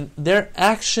words, in their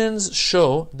actions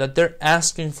show that they're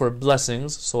asking for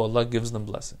blessings, so Allah gives them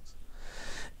blessings.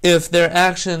 If their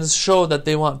actions show that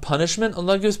they want punishment,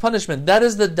 Allah gives punishment. That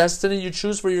is the destiny you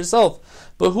choose for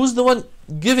yourself. But who's the one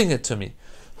giving it to me?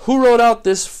 Who wrote out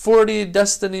this 40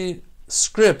 destiny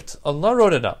script? Allah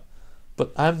wrote it out.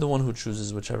 But I'm the one who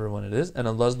chooses whichever one it is, and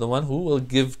Allah's the one who will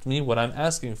give me what I'm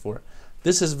asking for.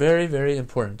 This is very, very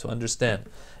important to understand.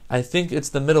 I think it's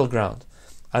the middle ground.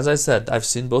 As I said, I've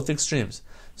seen both extremes.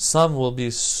 Some will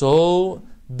be so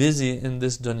busy in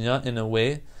this dunya in a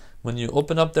way, when you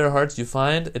open up their hearts, you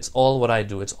find it's all what I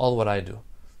do. It's all what I do.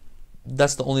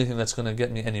 That's the only thing that's going to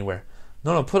get me anywhere.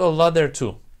 No, put Allah there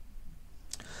too.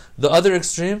 The other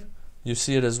extreme, you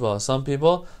see it as well. Some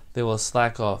people, they will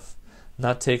slack off,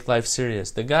 not take life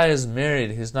serious. The guy is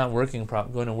married, he's not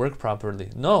going to work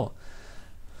properly. No.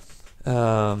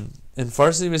 In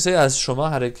Farsi we say, as shoma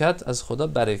harakat, as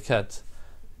khuda barakat.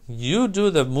 You do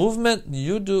the movement,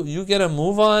 you get a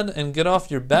move on and get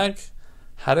off your back.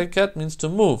 Harakat means to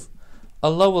move.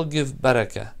 Allah will give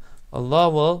barakah. Allah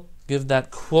will give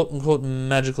that quote-unquote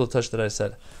magical touch that I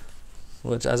said,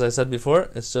 which, as I said before,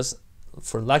 it's just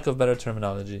for lack of better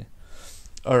terminology.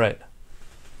 Alright.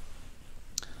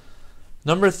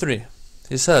 Number 3.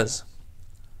 He says,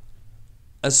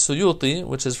 As-Suyuti,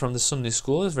 which is from the Sunni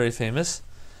school, is very famous.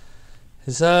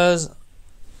 He says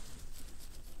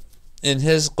in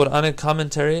his Quranic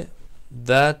commentary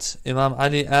that Imam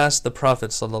Ali asked the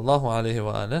Prophet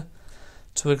ﷺ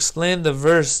to explain the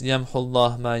verse يَمْحُ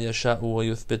اللَّهُ مَا يَشَاءُ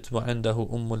وَيُثْبِتُ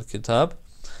وَعِنْدَهُ أُمُّ الْكِتَابِ,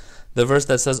 the verse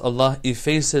that says Allah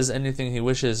effaces anything He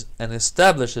wishes and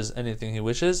establishes anything He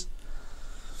wishes,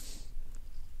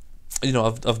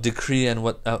 of decree and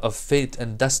of fate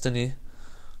and destiny.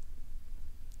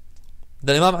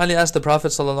 Then Imam Ali asked the Prophet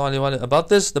ﷺ about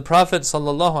this. The Prophet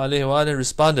ﷺ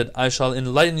responded, I shall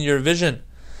enlighten your vision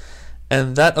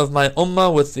and that of my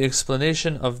ummah with the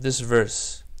explanation of this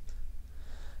verse.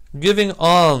 Giving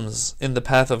alms in the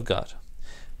path of God,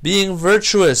 being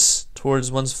virtuous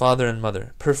towards one's father and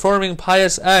mother, performing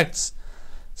pious acts.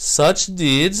 Such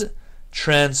deeds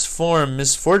transform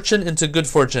misfortune into good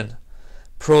fortune,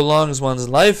 prolongs one's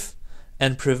life,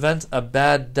 and prevent a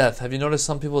bad death. Have you noticed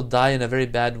some people die in a very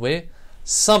bad way?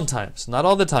 Sometimes, not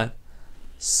all the time.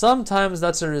 Sometimes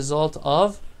that's a result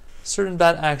of certain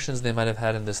bad actions they might have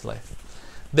had in this life.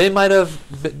 They might have,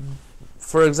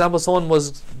 for example, someone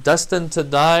was destined to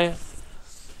die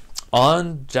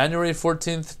on January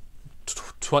 14th,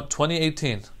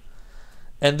 2018,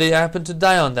 and they happened to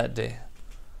die on that day.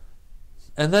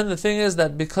 And then the thing is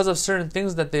that because of certain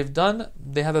things that they've done,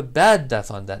 they have a bad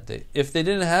death on that day. If they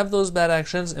didn't have those bad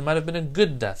actions, it might have been a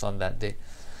good death on that day.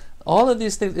 All of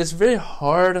these things, it's very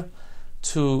hard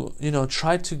to,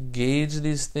 try to gauge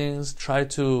these things, try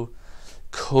to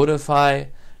codify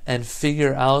and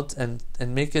figure out and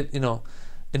make it,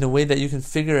 in a way that you can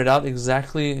figure it out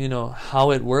exactly,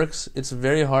 how it works. It's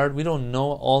very hard. We don't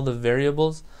know all the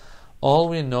variables. All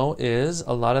we know is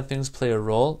a lot of things play a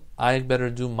role. I better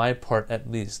do my part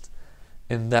at least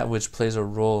in that which plays a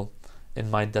role in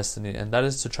my destiny, and that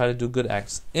is to try to do good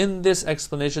acts. In this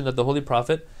explanation that the Holy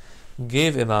Prophet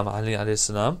gave Imam Ali alayhi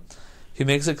salam, he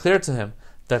makes it clear to him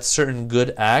that certain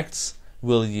good acts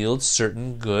will yield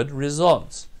certain good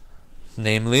results.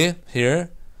 Namely, here,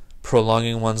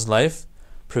 prolonging one's life,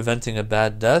 preventing a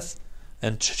bad death,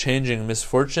 and changing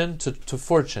misfortune to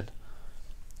fortune.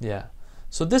 Yeah.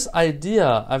 So this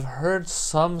idea, I've heard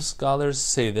some scholars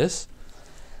say this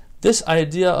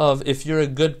idea of if you're a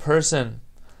good person,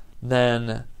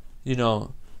 then,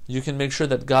 you can make sure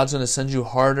that God's going to send you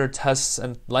harder tests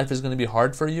and life is going to be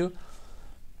hard for you.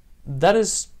 That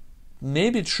is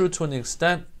maybe true to an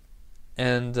extent,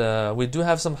 and we do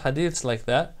have some hadiths like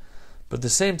that, but at the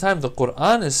same time the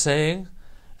Quran is saying,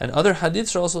 and other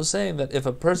hadiths are also saying, that if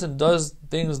a person does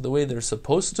things the way they're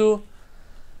supposed to,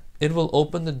 it will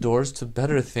open the doors to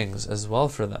better things as well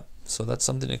for them. So that's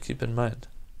something to keep in mind.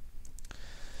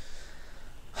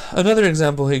 Another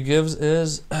example he gives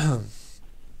is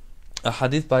a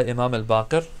hadith by Imam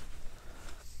al-Baqir,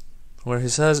 where he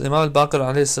says, Imam al-Baqir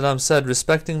alayhi salam said,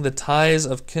 respecting the ties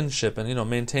of kinship and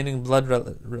maintaining blood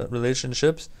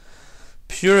relationships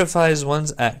purifies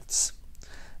one's acts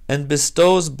and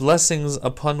bestows blessings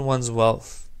upon one's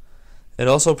wealth. It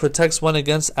also protects one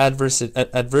against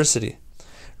adversity,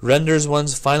 renders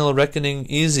one's final reckoning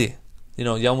easy,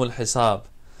 Yawmul Hisab,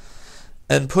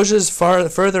 and pushes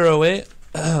further away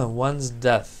one's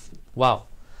death. Wow.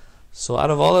 So out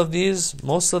of all of these,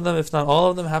 most of them, if not all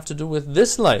of them, have to do with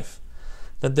this life.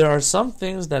 That there are some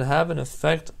things that have an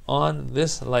effect on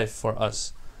this life for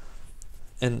us,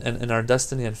 and our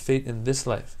destiny and fate in this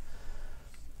life.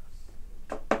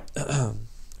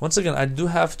 Once again, I do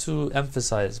have to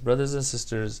emphasize, brothers and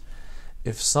sisters,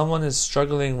 if someone is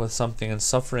struggling with something and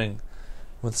suffering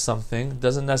with something,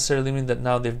 doesn't necessarily mean that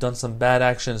now they've done some bad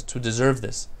actions to deserve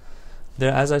this.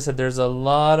 There, as I said, there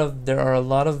are a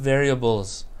lot of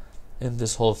variables in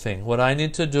this whole thing. What I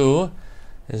need to do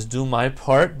is do my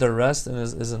part. The rest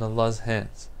is in Allah's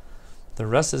hands. The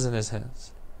rest is in His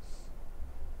hands.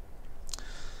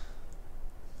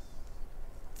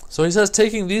 So he says,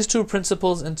 taking these two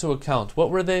principles into account. What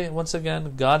were they? Once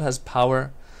again, God has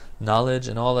power, knowledge,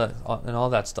 and all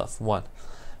that stuff. One,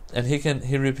 and He can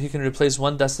replace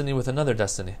one destiny with another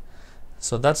destiny.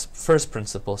 So that's first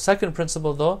principle. Second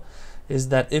principle, though, is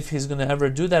that if He's going to ever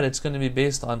do that, it's going to be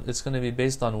based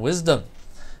on wisdom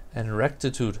and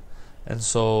rectitude, and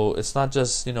so it's not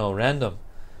just random.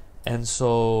 And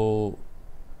so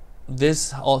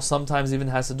this all sometimes even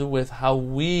has to do with how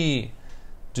we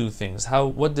do things,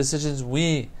 what decisions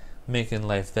we make in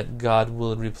life, that God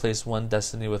will replace one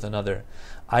destiny with another.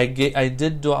 I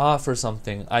did dua for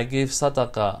something, I gave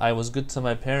sadaqah, I was good to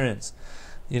my parents,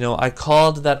 I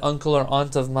called that uncle or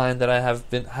aunt of mine that I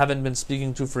haven't been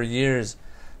speaking to for years,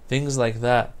 things like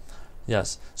that.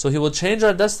 Yes, so He will change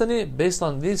our destiny based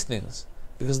on these things,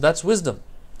 because that's wisdom.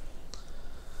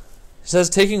 He says,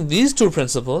 taking these two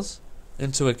principles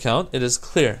into account, it is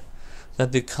clear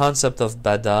that the concept of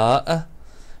Badaa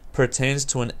pertains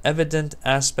to an evident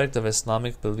aspect of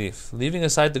Islamic belief. Leaving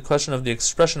aside the question of the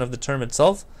expression of the term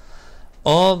itself,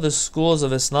 all the schools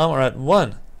of Islam are at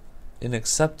one in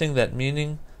accepting that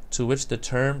meaning to which the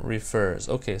term refers.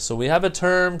 Okay, so we have a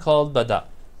term called Badaa.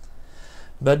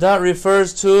 Badaa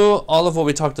refers to all of what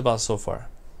we talked about so far.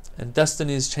 And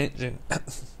destinies changing.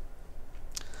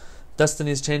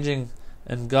 Destinies changing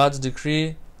and God's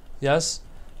decree, yes,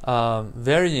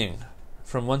 varying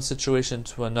from one situation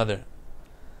to another.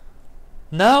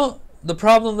 Now, the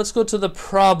problem, let's go to the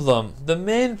problem. The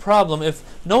main problem, if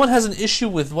no one has an issue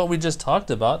with what we just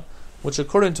talked about, which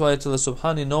according to Ayatollah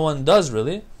Subhani, no one does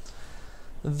really,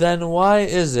 then why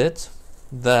is it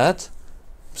that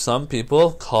some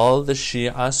people call the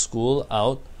Shia school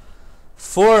out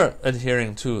for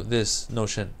adhering to this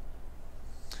notion?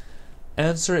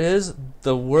 Answer is,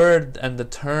 the word and the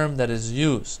term that is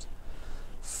used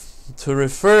to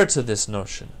refer to this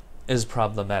notion is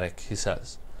problematic, he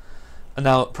says.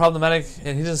 Now, problematic,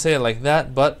 and he doesn't say it like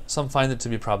that, but some find it to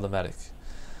be problematic.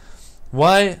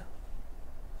 Why?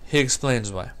 He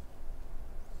explains why.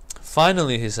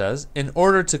 Finally, he says, in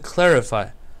order to clarify,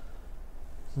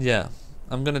 I'm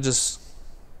going to just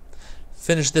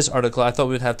finish this article. I thought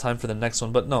we'd have time for the next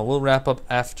one, but no, we'll wrap up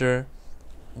after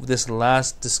this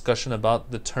last discussion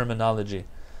about the terminology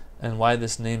and why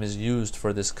this name is used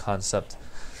for this concept.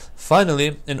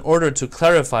 Finally, in order to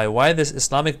clarify why this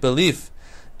Islamic belief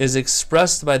is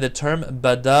expressed by the term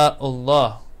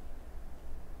Bada'ullah,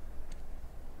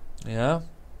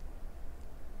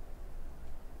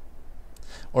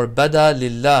 or Bada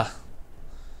Lillah.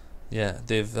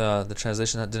 The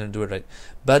translation didn't do it right.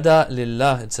 Bada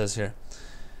Lillah, it says here.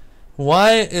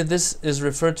 Why this is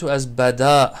referred to as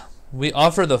Bada? We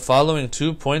offer the following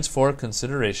 2 points for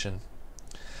consideration.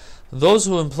 Those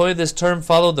who employ this term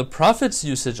follow the Prophet's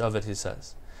usage of it, he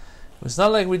says. It's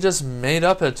not like we just made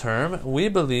up a term. We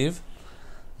believe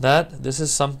that this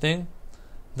is something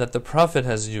that the Prophet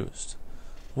has used.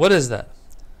 What is that?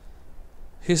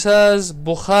 He says,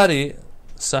 Bukhari,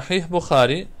 Sahih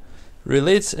Bukhari,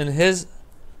 relates in his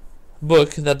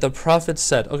book that the Prophet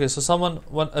said. Okay, so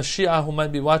a Shia who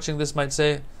might be watching this might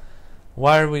say,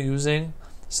 why are we using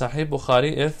Sahih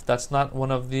Bukhari if that's not one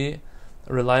of the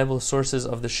reliable sources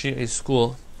of the Shia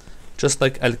school? Just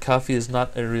like Al-Kafi is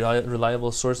not a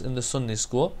reliable source in the Sunni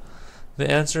school. The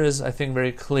answer is, I think,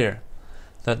 very clear.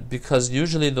 That because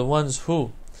usually the ones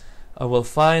who will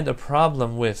find a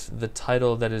problem with the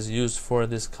title that is used for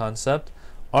this concept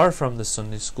are from the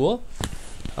Sunni school,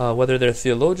 whether they're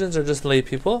theologians or just lay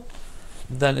people,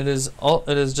 then it is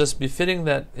just befitting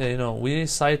that we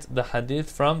cite the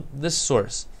hadith from this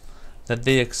source that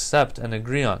they accept and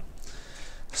agree on.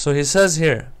 So he says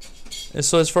here,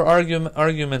 so it's for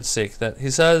argument's sake, that he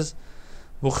says,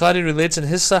 Bukhari relates in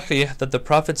his Sahih that the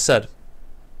Prophet said,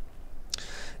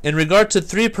 in regard to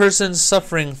 3 persons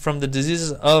suffering from the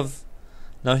diseases of,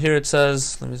 now here it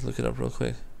says, let me look it up real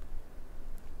quick.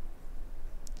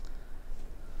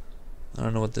 I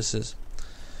don't know what this is.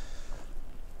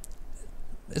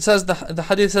 It says, the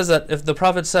hadith says that if the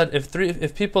Prophet said,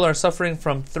 if people are suffering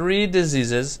from 3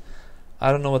 diseases,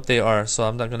 I don't know what they are, so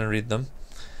I'm not going to read them.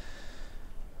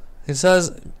 He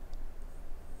says,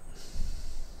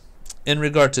 in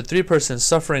regard to 3 persons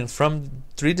suffering from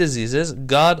 3 diseases,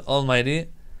 God Almighty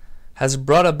has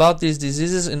brought about these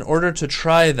diseases in order to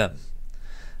try them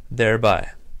thereby.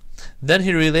 Then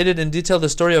he related in detail the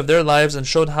story of their lives and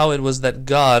showed how it was that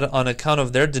God, on account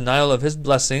of their denial of His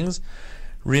blessings,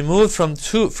 removed from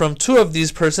two of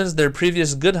these persons their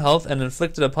previous good health and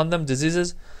inflicted upon them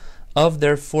diseases of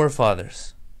their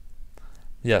forefathers.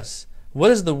 Yes.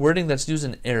 What is the wording that's used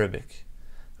in Arabic?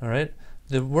 Alright?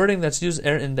 The wording that's used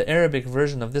in the Arabic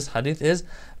version of this hadith is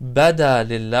Bada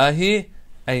lillahi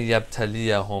an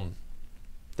yabtaliyahum.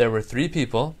 There were 3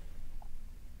 people.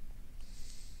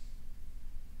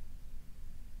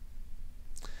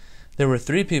 There were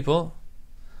 3 people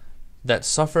that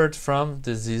suffered from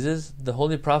diseases. The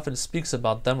Holy Prophet speaks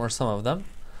about them, or some of them,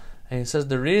 and he says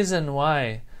the reason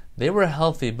why they were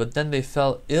healthy but then they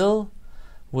fell ill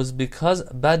was because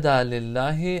Bada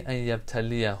lillahi an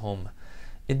yabtaliyahum.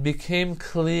 It became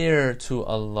clear to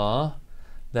Allah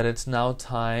that it's now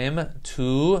time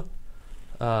to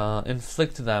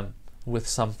inflict them with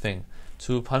something,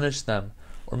 to punish them,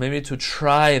 or maybe to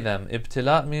try them.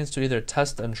 Ibtila means to either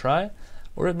test and try,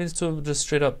 or it means to just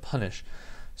straight up punish.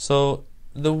 So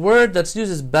the word that's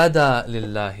used is Bada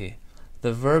lillahi.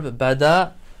 The verb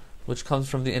Bada, which comes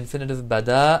from the infinitive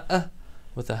Bada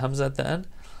with a hamza at the end,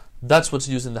 that's what's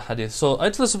used in the hadith. So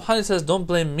Allah subhanahu wa ta'ala says, don't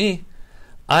blame me.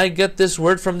 I get this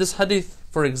word from this hadith,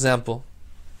 for example.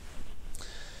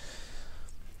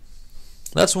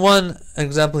 That's one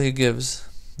example he gives.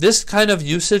 This kind of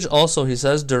usage also, he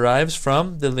says, derives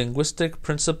from the linguistic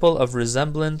principle of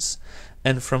resemblance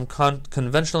and from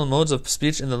conventional modes of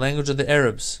speech in the language of the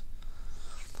Arabs.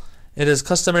 It is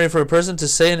customary for a person to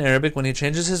say in Arabic when he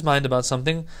changes his mind about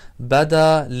something,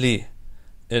 Bada li.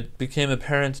 It became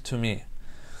apparent to me.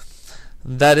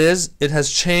 That is, it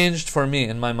has changed for me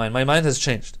in my mind. My mind has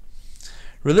changed.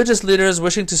 Religious leaders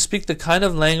wishing to speak the kind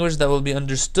of language that will be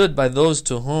understood by those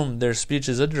to whom their speech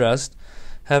is addressed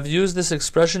have used this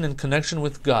expression in connection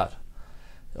with God.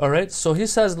 Alright, so he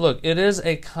says, look, it is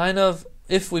a kind of,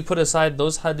 if we put aside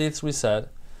those hadiths we said,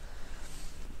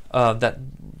 that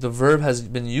the verb has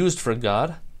been used for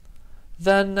God,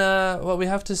 then what we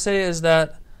have to say is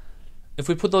that, if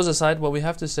we put those aside, what we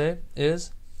have to say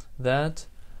is that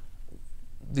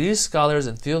these scholars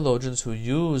and theologians who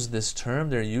use this term,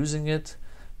 they're using it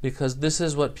because this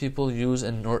is what people use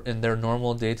in their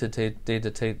normal day-to-day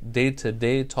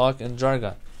talk and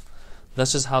jargon.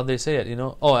 That's just how they say it,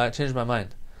 Oh, I changed my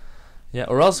mind. Yeah,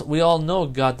 or else we all know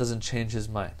God doesn't change His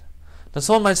mind. Now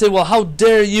someone might say, well, how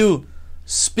dare you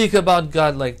speak about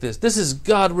God like this? This is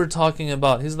God we're talking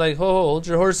about. He's like, hold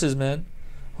your horses, man.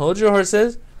 Hold your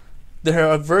horses. There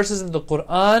are verses in the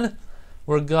Quran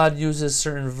where God uses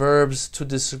certain verbs to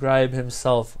describe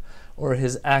Himself or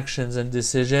His actions and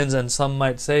decisions, and some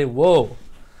might say, whoa,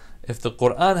 if the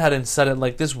Quran hadn't said it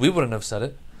like this, we wouldn't have said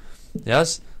it.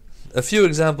 Yes? A few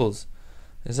examples.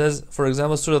 It says, for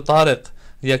example, Surah Tariq,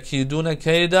 يَكِيدُونَ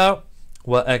كَيْدًا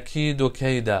وَأَكِيدُ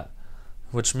كَيْدًا,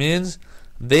 which means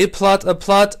they plot a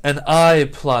plot and I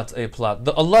plot a plot.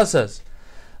 Allah says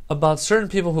about certain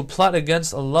people who plot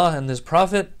against Allah and His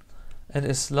Prophet and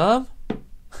Islam,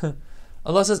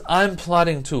 Allah says, I'm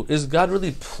plotting too. Is God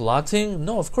really plotting?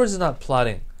 No, of course He's not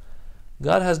plotting.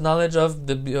 God has knowledge of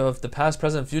the past,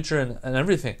 present, future, and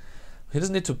everything. He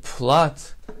doesn't need to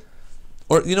plot.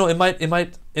 Or, it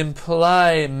might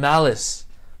imply malice.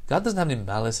 God doesn't have any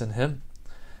malice in Him.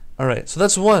 Alright, so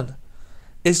that's one.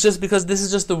 It's just because this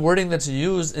is just the wording that's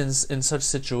used in such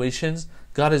situations.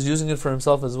 God is using it for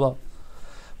Himself as well.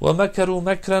 وَمَكَرُوا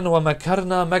مَكْرًا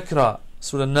وَمَكَرْنَا مَكْرًا,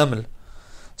 Surah Naml.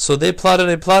 So they plotted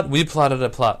a plot, we plotted a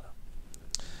plot.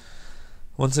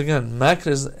 Once again,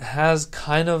 makr has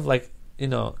kind of like,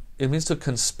 it means to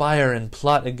conspire and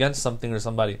plot against something or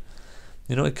somebody.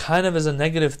 It kind of is a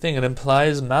negative thing. It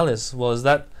implies malice. Well, is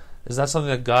that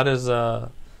something that God is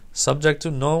subject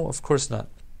to? No, of course not.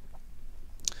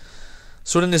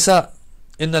 Surah Nisa,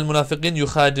 إِنَّ الْمُنَافِقِينَ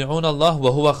يُخَادِعُونَ اللَّهَ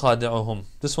وَهُوَ خَادِعُهُم.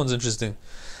 This one's interesting.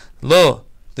 Lo,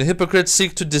 the hypocrites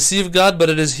seek to deceive God, but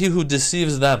it is He who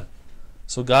deceives them.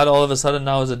 So God all of a sudden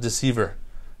now is a deceiver.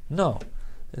 No.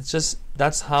 It's just,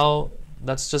 that's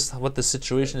just what the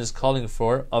situation is calling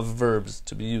for of verbs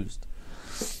to be used.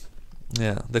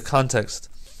 Yeah, the context.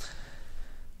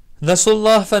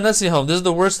 Nasullah fanasiyahum. This is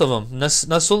the worst of them.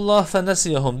 Nasullah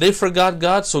fanasiyahum. They forgot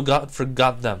God, so God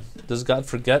forgot them. Does God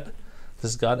forget?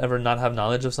 Does God ever not have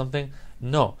knowledge of something?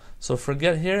 No. So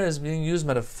forget here is being used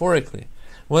metaphorically.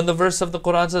 When the verse of the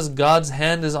Quran says God's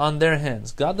hand is on their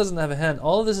hands, God doesn't have a hand.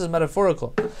 All of this is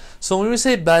metaphorical. So when we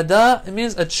say Badaa, it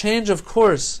means a change of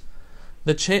course,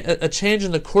 a change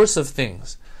in the course of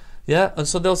things. Yeah, and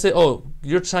so they'll say, "Oh,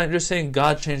 you're saying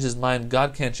God changed His mind.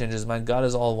 God can't change His mind. God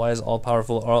is all wise, all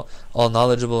powerful, all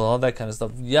knowledgeable, all that kind of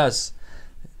stuff." Yes,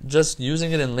 just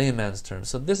using it in layman's terms.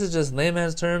 So this is just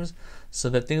layman's terms, so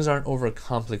that things aren't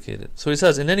overcomplicated. So he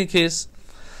says, in any case,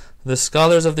 the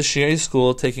scholars of the Shia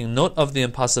school, taking note of the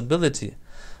impossibility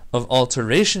of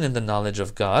alteration in the knowledge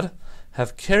of God,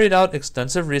 have carried out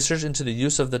extensive research into the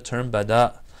use of the term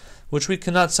Badaa, which we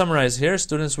cannot summarize here.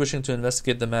 Students wishing to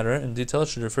investigate the matter in detail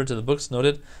should refer to the books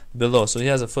noted below. So he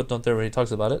has a footnote there where he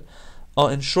talks about it.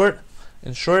 In short,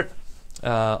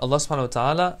 Allah subhanahu wa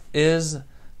ta'ala is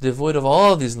devoid of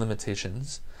all these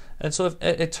limitations. And so if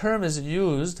a term is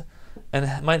used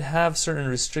and might have certain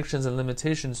restrictions and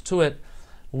limitations to it,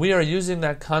 we are using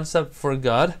that concept for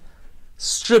God,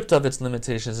 stripped of its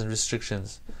limitations and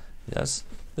restrictions. Yes,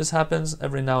 this happens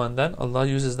every now and then. Allah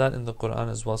uses that in the Quran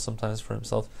as well, sometimes for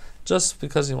Himself, just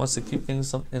because He wants to keep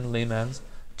things in layman's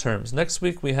terms. Next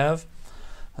week we have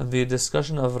the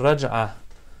discussion of Raj'ah,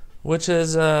 which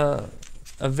is a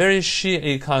very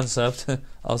Shi'i concept,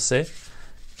 I'll say.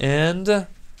 And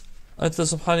Allah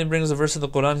subhanahu brings a verse of the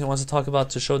Quran He wants to talk about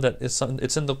to show that it's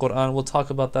in the Quran. We'll talk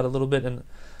about that a little bit and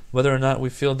whether or not we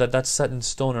feel that that's set in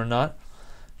stone or not.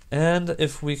 And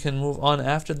if we can move on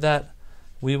after that,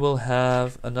 we will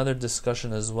have another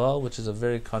discussion as well, which is a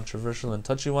very controversial and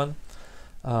touchy one.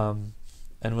 And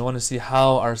we want to see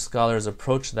how our scholars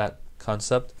approach that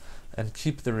concept and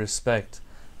keep the respect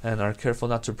and are careful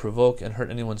not to provoke and hurt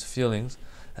anyone's feelings.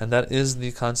 And that is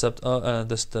the concept of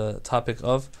the topic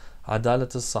of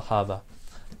Adalat al-Sahaba.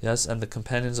 Yes, and the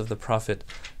companions of the Prophet.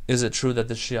 Is it true that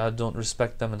the Shia don't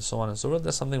respect them and so on and so forth?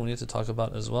 That's something we need to talk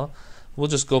about as well. We'll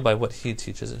just go by what he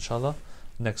teaches, inshallah,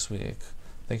 next week.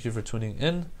 Thank you for tuning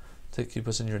in. Keep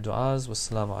us in your du'as.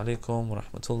 Wassalamu alaikum wa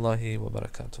rahmatullahi wa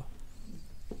barakatuh.